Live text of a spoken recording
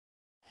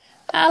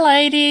Hi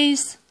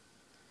ladies,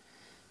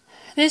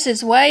 this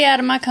is way out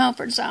of my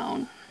comfort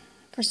zone.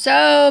 For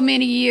so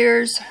many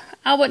years,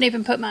 I wouldn't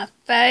even put my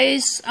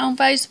face on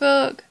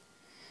Facebook,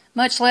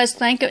 much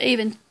less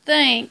even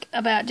think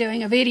about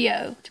doing a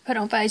video to put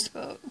on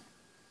Facebook.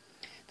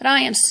 But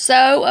I am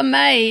so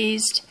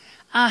amazed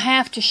I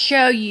have to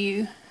show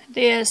you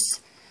this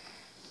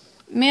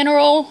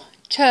Mineral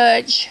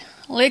Touch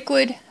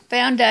liquid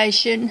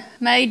foundation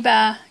made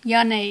by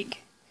Younique.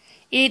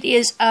 It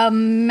is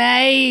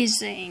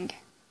amazing.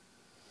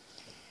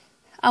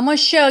 I'm going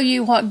to show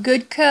you what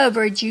good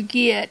coverage you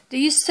get. Do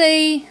you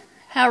see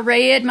how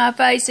red my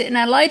face is?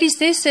 Now ladies,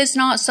 this is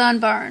not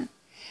sunburn.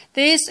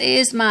 This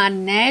is my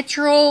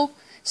natural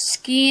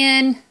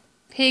skin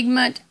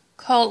pigment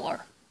color.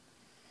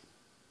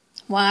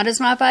 Why does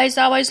my face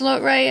always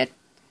look red?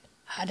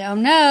 I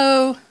don't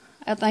know.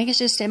 I think it's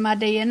just in my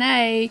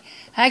DNA.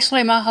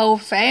 Actually, my whole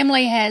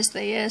family has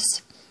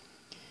this.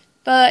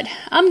 But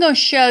I'm going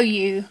to show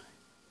you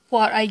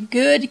what a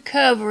good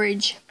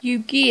coverage you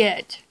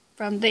get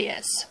from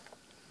this.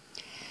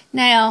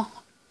 Now,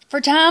 for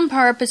time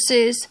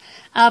purposes,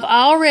 I've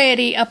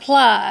already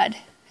applied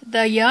the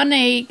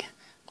Younique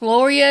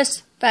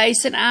Glorious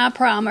Face and Eye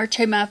Primer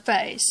to my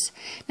face.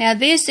 Now,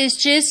 this is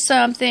just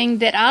something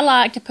that I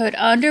like to put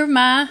under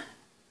my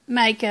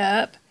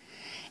makeup.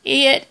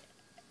 It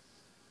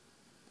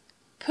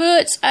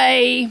puts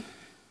a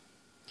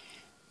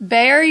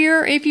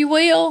barrier, if you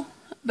will,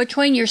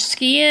 between your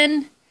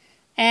skin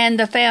and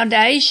the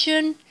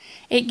foundation.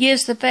 It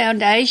gives the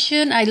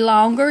foundation a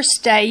longer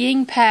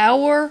staying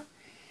power.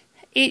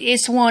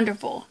 It's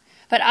wonderful.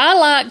 But I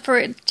like for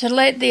it to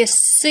let this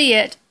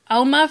sit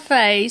on my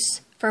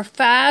face for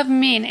 5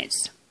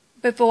 minutes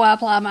before I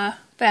apply my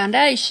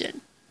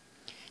foundation.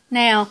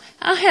 Now,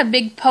 I have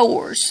big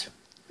pores,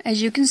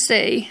 as you can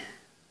see.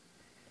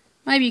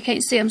 Maybe you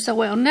can't see them so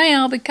well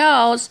now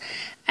because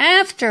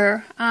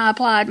after I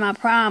applied my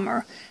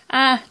primer,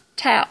 I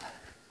tap.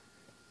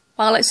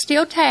 While it's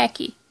still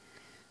tacky,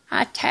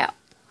 I tap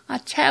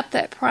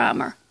that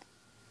primer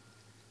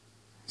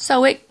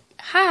so it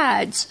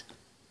hides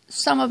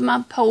some of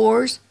my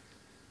pores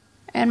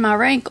and my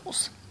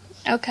wrinkles.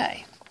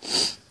 Okay,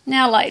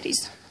 now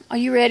ladies, are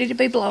you ready to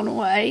be blown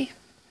away?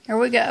 Here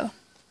we go.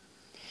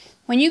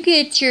 When you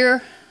get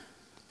your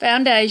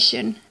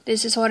foundation,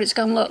 this is what it's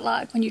going to look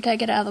like when you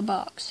take it out of the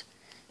box.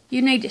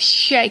 You need to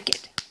shake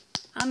it.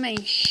 I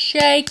mean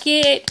shake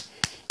it.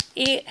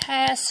 It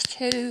has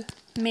to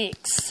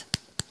mix.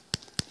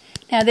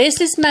 Now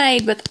this is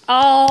made with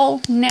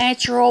all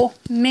natural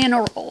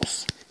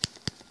minerals.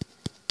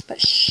 But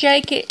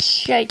shake it,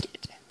 shake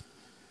it.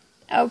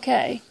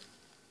 Okay.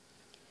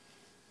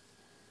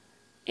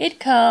 It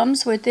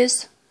comes with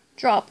this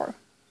dropper.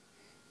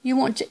 You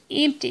want to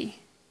empty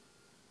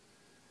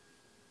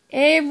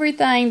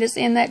everything that's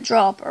in that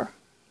dropper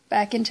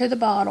back into the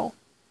bottle.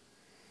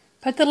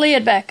 Put the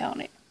lid back on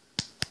it.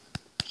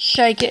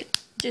 Shake it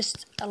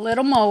just a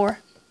little more.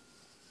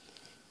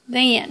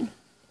 Then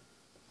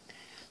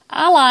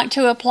I like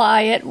to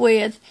apply it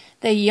with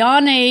the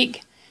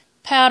Younique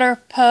Powder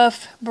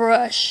Puff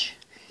Brush.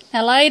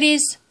 Now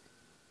ladies,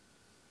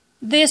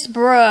 this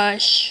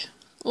brush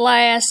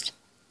lasts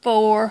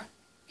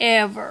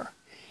forever.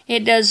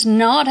 It does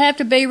not have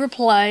to be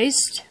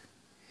replaced.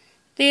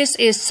 This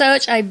is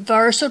such a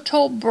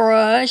versatile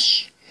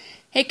brush.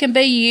 It can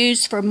be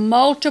used for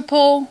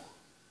multiple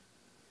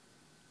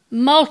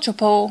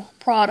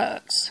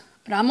products.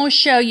 But I'm going to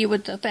show you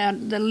with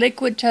the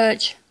Liquid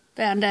Touch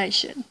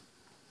foundation.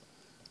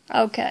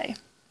 Okay.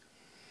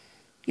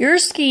 Your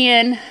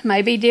skin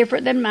may be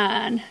different than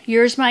mine.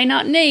 Yours may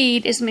not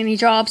need as many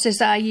drops as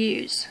I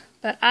use.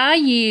 But I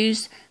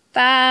use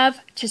 5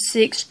 to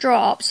 6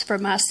 drops for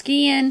my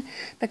skin,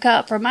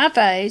 for my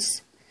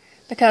face,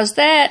 because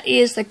that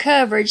is the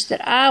coverage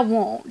that I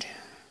want.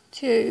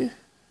 2,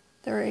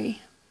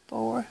 3,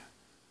 4,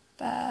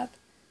 5,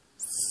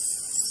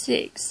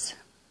 6.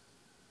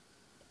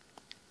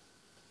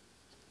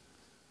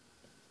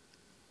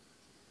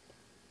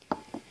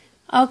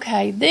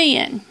 Okay,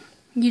 then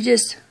you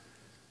just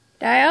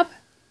dab,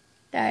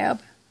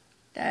 dab,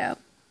 dab.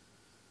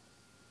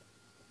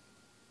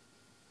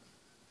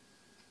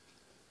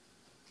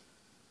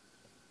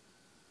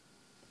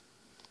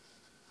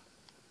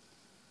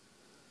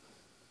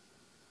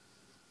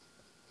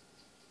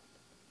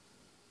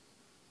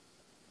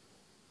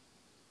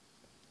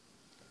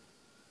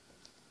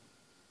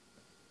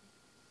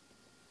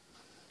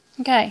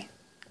 Okay,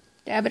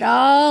 dab it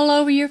all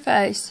over your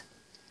face.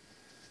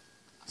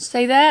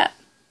 See that?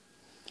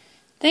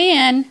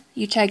 Then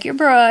you take your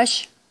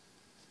brush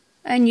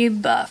and you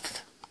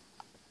buff.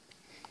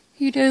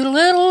 You do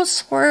little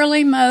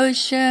swirly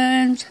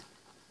motions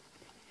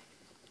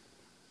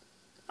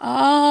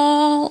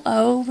all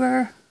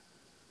over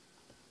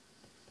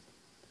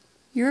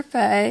your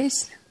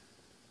face.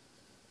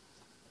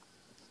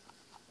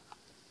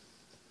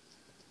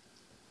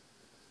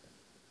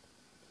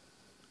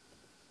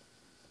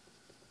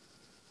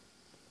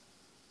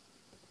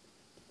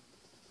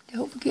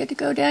 Don't forget to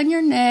go down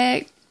your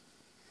neck,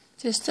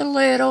 just a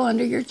little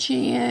under your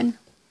chin.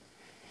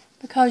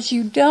 because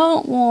you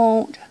don't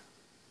want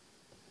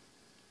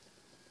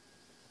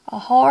a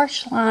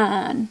harsh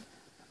line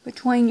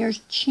between your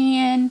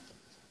chin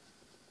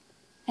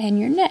and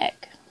your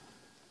neck.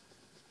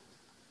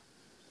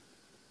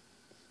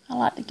 I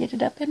like to get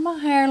it up in my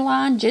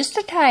hairline just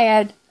a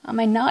tad. I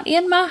mean, not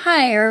in my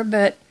hair,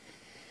 but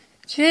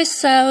just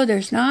so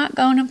there's not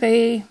going to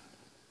be,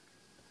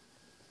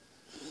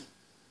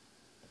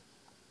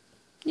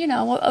 you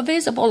know, a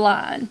visible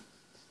line.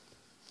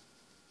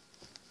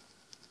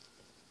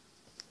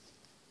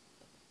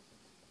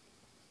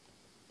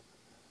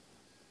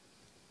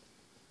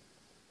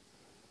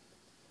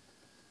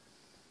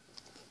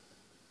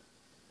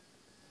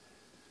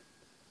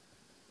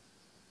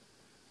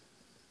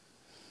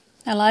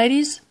 Now,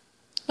 ladies,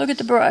 look at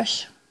the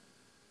brush.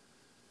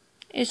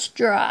 It's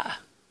dry.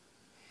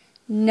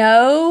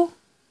 No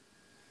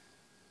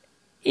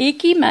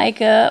icky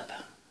makeup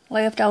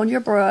left on your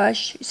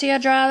brush. You see how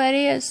dry that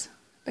is?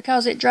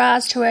 Because it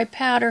dries to a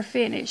powder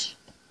finish.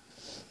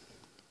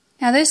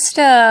 Now, this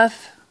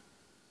stuff,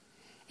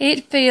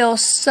 it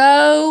feels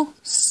so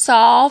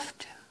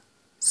soft,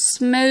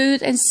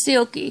 smooth, and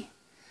silky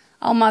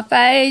on my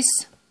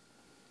face.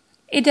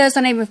 It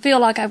doesn't even feel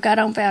like I've got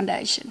on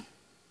foundation.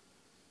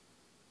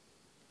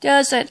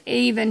 Doesn't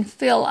even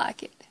feel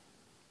like it.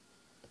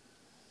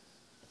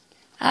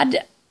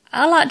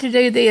 I like to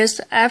do this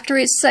after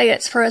it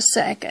sets for a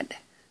second.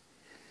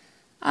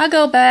 I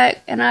go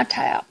back and I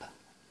tap.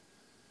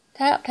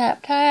 Tap,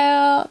 tap,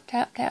 tap,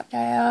 tap, tap,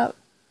 tap.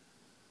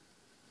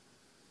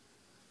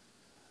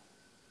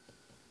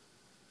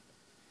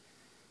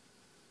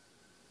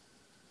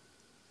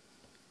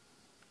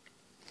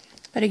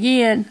 But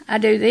again, I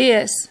do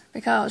this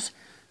because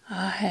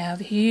I have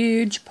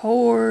huge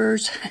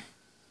pores.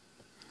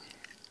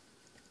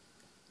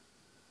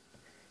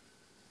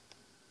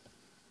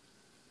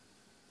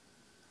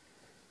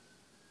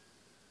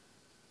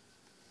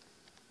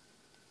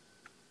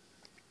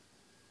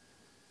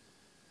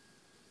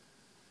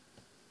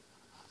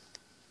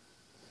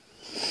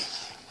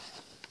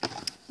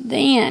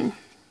 Then,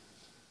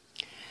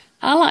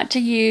 I like to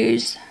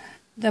use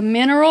the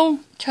Mineral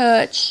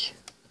Touch.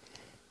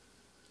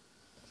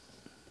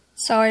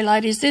 Sorry,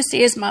 ladies, this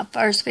is my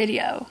first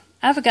video.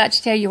 I forgot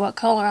to tell you what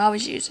color I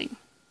was using.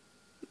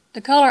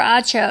 The color I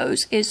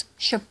chose is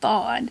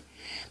chiffon.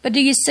 But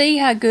do you see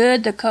how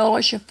good the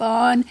color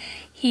chiffon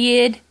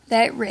hid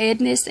that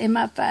redness in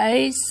my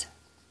face?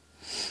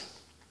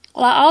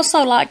 Well, I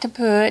also like to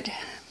put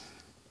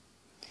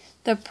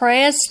the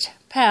pressed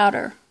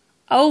powder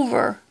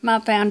over my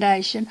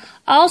foundation,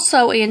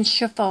 also in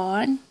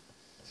chiffon.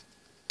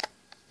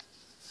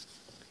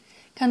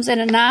 Comes in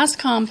a nice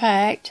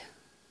compact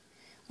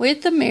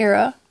with the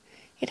mirror.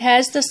 It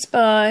has the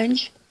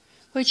sponge,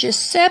 which is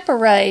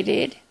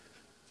separated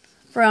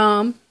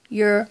from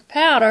your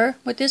powder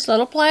with this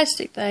little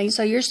plastic thing,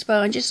 so your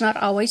sponge is not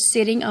always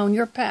sitting on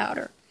your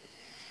powder.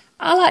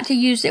 I like to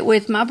use it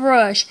with my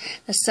brush,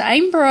 the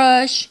same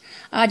brush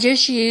I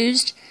just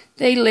used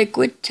the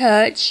Liquid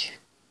Touch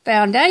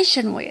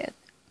foundation with.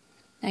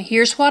 Now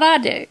here's what I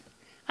do.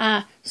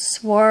 I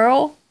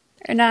swirl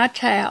and I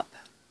tap.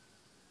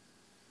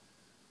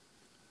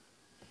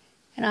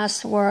 And I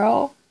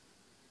swirl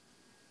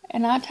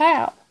and I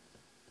tap.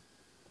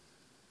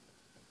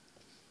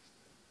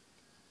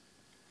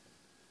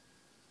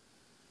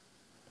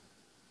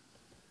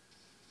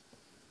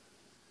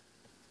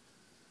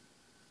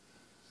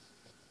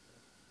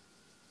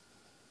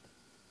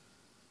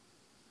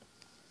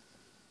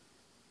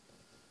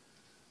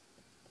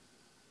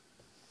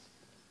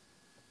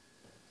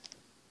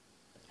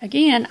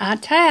 Again, I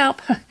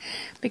tap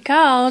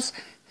because,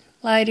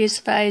 ladies,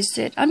 face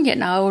it, I'm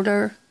getting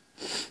older.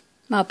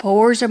 My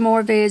pores are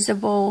more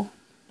visible.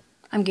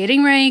 I'm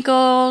getting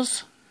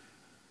wrinkles.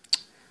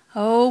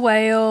 Oh,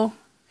 well.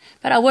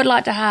 But I would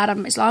like to hide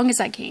them as long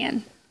as I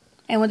can.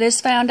 And with this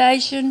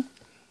foundation,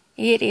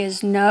 it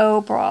is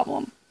no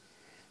problem.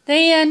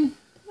 Then,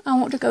 I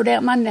want to go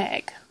down my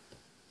neck.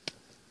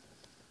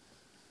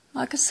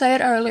 Like I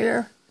said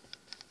earlier,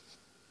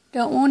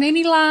 don't want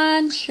any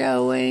lines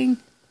showing.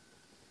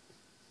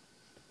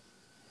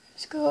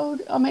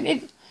 I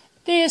mean,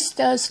 this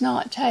does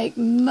not take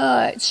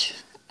much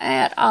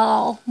at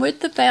all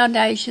with the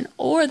foundation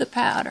or the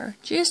powder,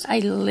 just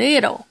a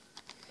little.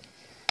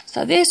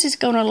 So this is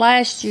going to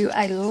last you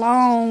a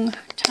long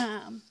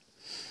time.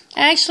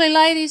 Actually,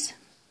 ladies,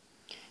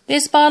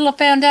 this bottle of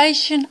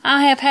foundation,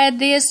 I have had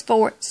this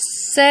for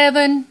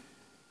probably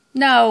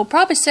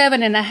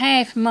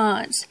 7.5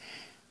 months.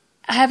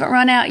 I haven't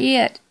run out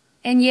yet.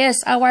 And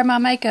yes, I wear my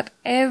makeup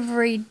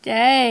every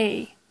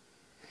day.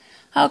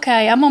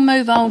 Okay, I'm going to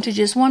move on to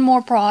just one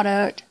more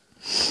product.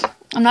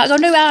 I'm not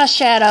going to do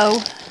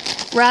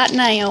eyeshadow right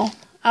now.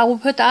 I will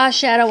put the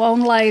eyeshadow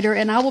on later,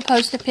 and I will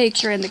post a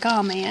picture in the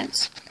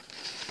comments.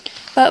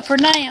 But for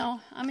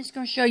now, I'm just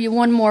going to show you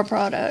one more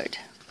product.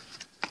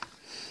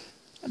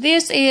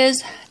 This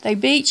is the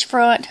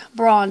Beachfront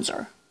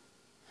Bronzer.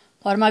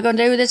 What am I going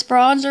to do with this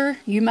bronzer,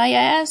 you may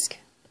ask?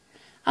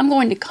 I'm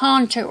going to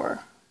contour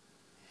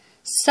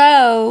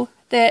so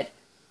that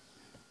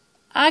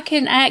I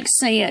can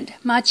accent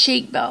my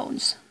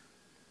cheekbones.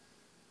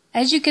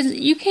 As you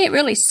can't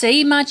really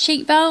see my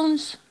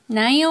cheekbones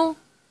now,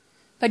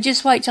 but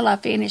just wait till I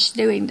finish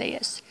doing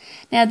this.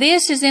 Now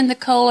this is in the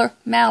color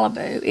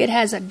Malibu. It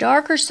has a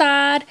darker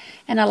side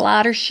and a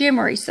lighter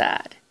shimmery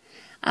side.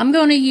 I'm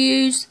going to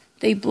use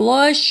the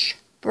blush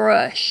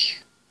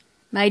brush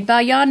made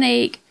by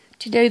Younique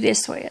to do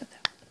this with.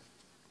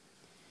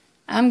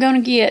 I'm going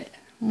to get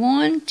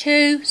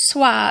 1-2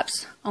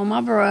 swipes on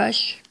my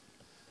brush.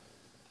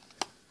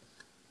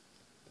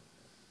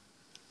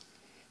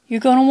 You're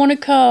going to want to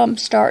come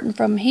starting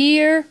from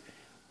here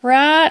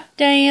right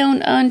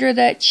down under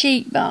that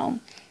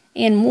cheekbone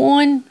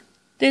in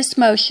this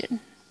motion.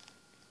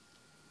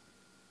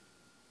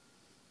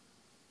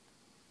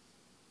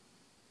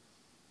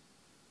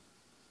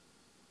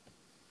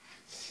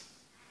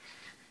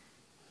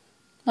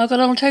 Look a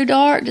little too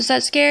dark? Does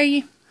that scare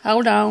you?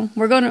 Hold on.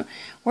 We're gonna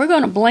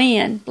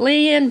blend.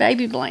 Blend,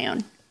 baby,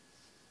 blend.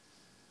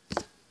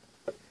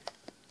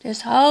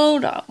 Just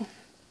hold on.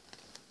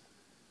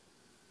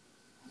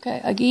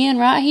 Okay, again,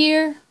 right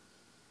here.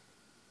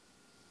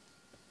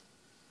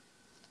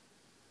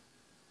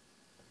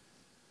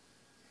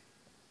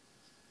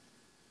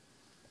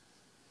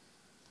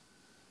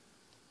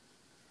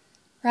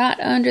 Right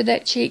under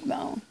that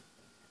cheekbone.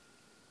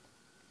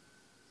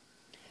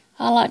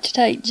 I like to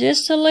take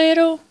just a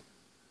little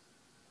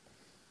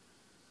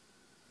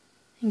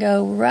and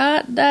go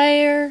right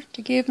there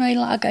to give me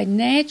like a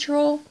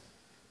natural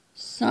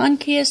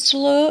sun-kissed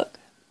look.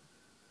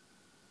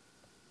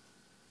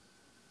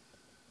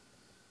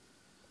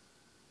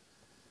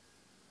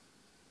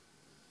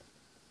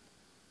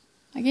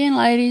 Again,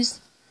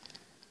 ladies,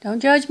 don't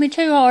judge me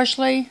too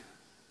harshly.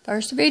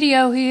 First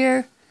video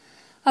here.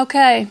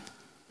 Okay.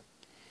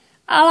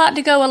 I like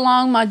to go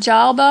along my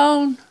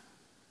jawbone.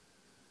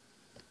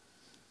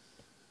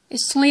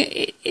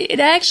 It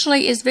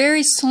actually is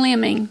very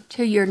slimming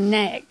to your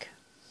neck.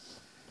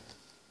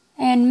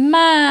 And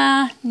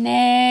my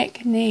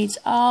neck needs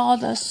all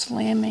the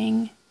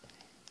slimming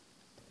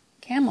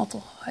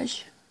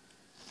camouflage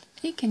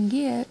it can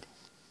get.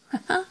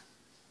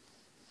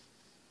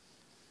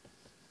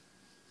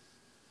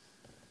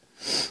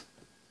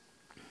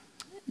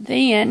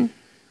 Then,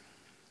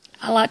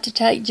 I like to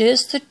take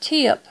just the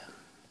tip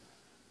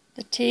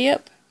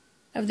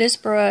of this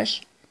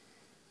brush,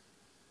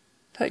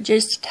 put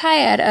just a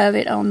tad of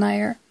it on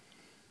there,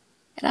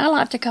 and I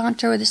like to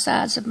contour the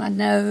sides of my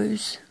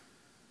nose,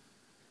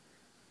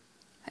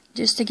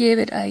 just to give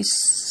it a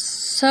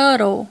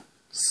subtle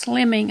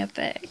slimming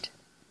effect,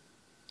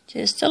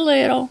 just a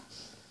little.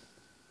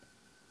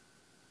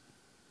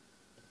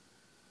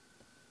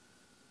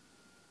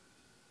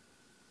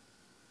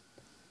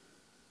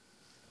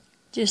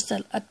 Just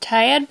a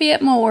tad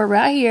bit more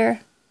right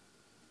here.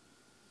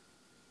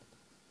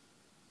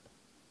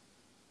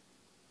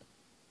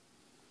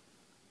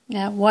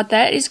 Now what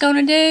that is going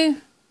to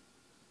do,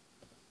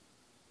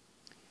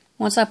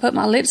 once I put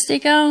my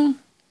lipstick on,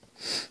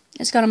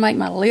 it's going to make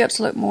my lips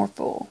look more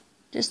full.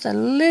 Just a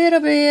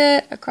little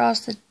bit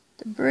across the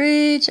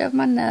bridge of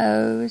my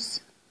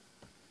nose.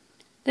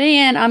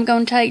 Then I'm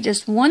going to take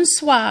just one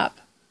swipe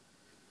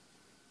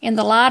in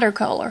the lighter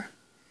color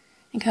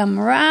and come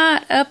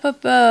right up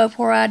above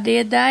where I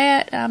did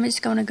that. I'm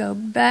just going to go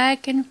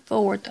back and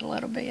forth a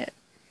little bit.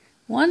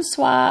 One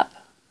swipe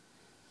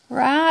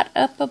right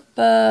up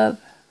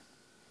above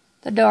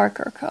the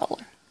darker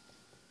color.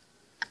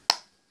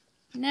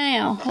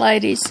 Now,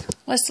 ladies,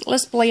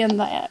 let's blend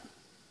that.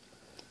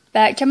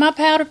 Back to my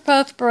powder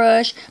puff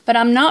brush, but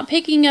I'm not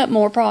picking up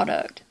more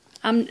product.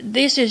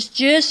 This is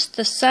just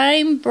the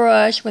same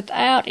brush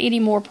without any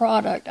more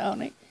product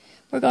on it.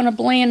 We're going to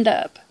blend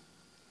up.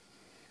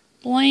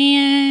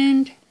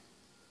 Blend,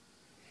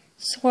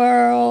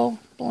 swirl,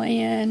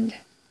 blend.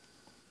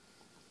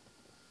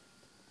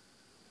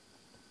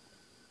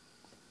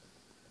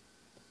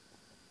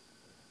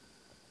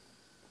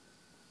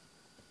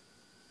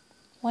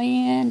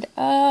 Blend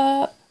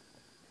up.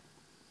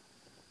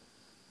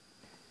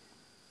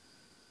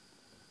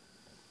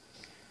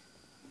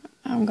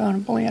 I'm going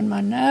to blend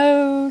my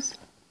nose.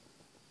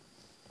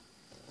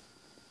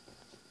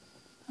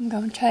 I'm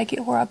going to take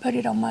it where I put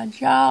it on my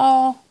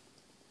jaw.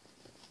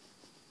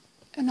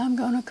 And I'm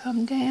going to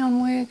come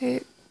down with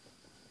it.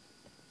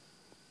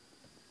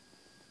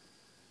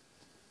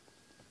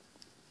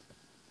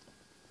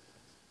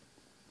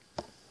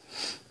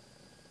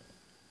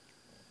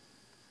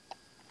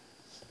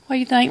 What do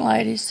you think,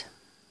 ladies?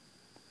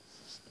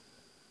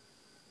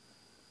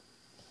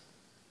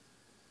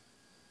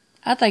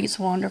 I think it's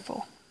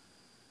wonderful.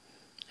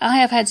 I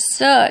have had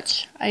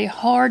such a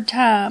hard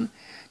time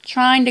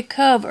trying to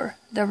cover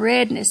the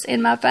redness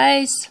in my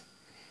face.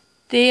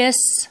 This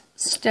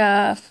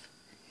stuff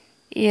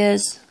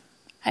is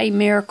a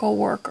miracle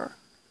worker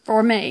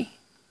for me.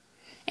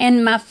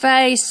 And my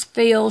face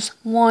feels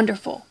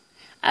wonderful.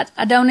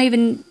 I don't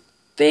even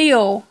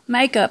feel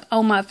makeup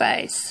on my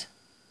face.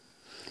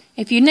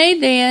 If you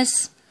need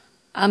this,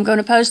 I'm going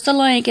to post a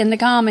link in the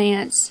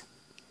comments.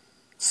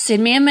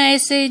 Send me a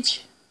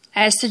message.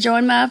 Ask to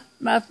join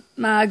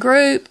my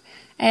group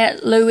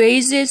at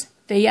Louise's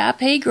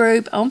VIP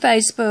group on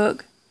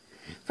Facebook.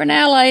 For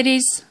now,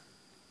 ladies,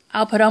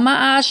 I'll put on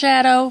my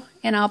eyeshadow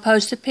and I'll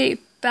post a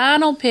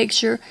final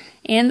picture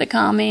in the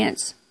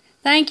comments.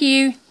 Thank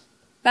you.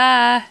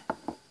 Bye.